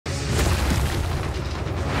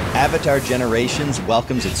Avatar Generations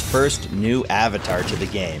welcomes its first new avatar to the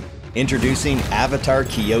game. Introducing Avatar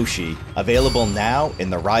Kyoshi, available now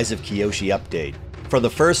in the Rise of Kyoshi update. For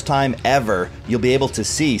the first time ever, you'll be able to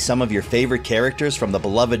see some of your favorite characters from the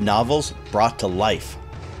beloved novels brought to life.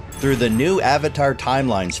 Through the new Avatar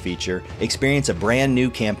Timelines feature, experience a brand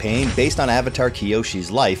new campaign based on Avatar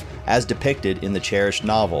Kyoshi's life as depicted in the cherished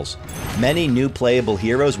novels. Many new playable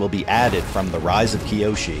heroes will be added from the Rise of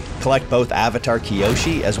Kyoshi. Collect both Avatar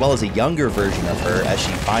Kyoshi as well as a younger version of her as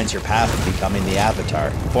she finds her path to becoming the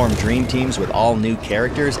Avatar. Form dream teams with all new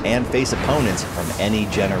characters and face opponents from any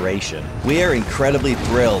generation. We are incredibly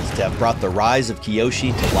thrilled to have brought the Rise of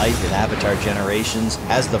Kyoshi to life in Avatar Generations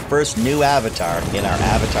as the first new avatar in our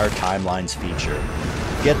Avatar Timelines feature.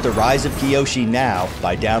 Get the Rise of Kyoshi now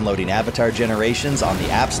by downloading Avatar Generations on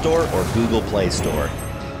the App Store or Google Play Store.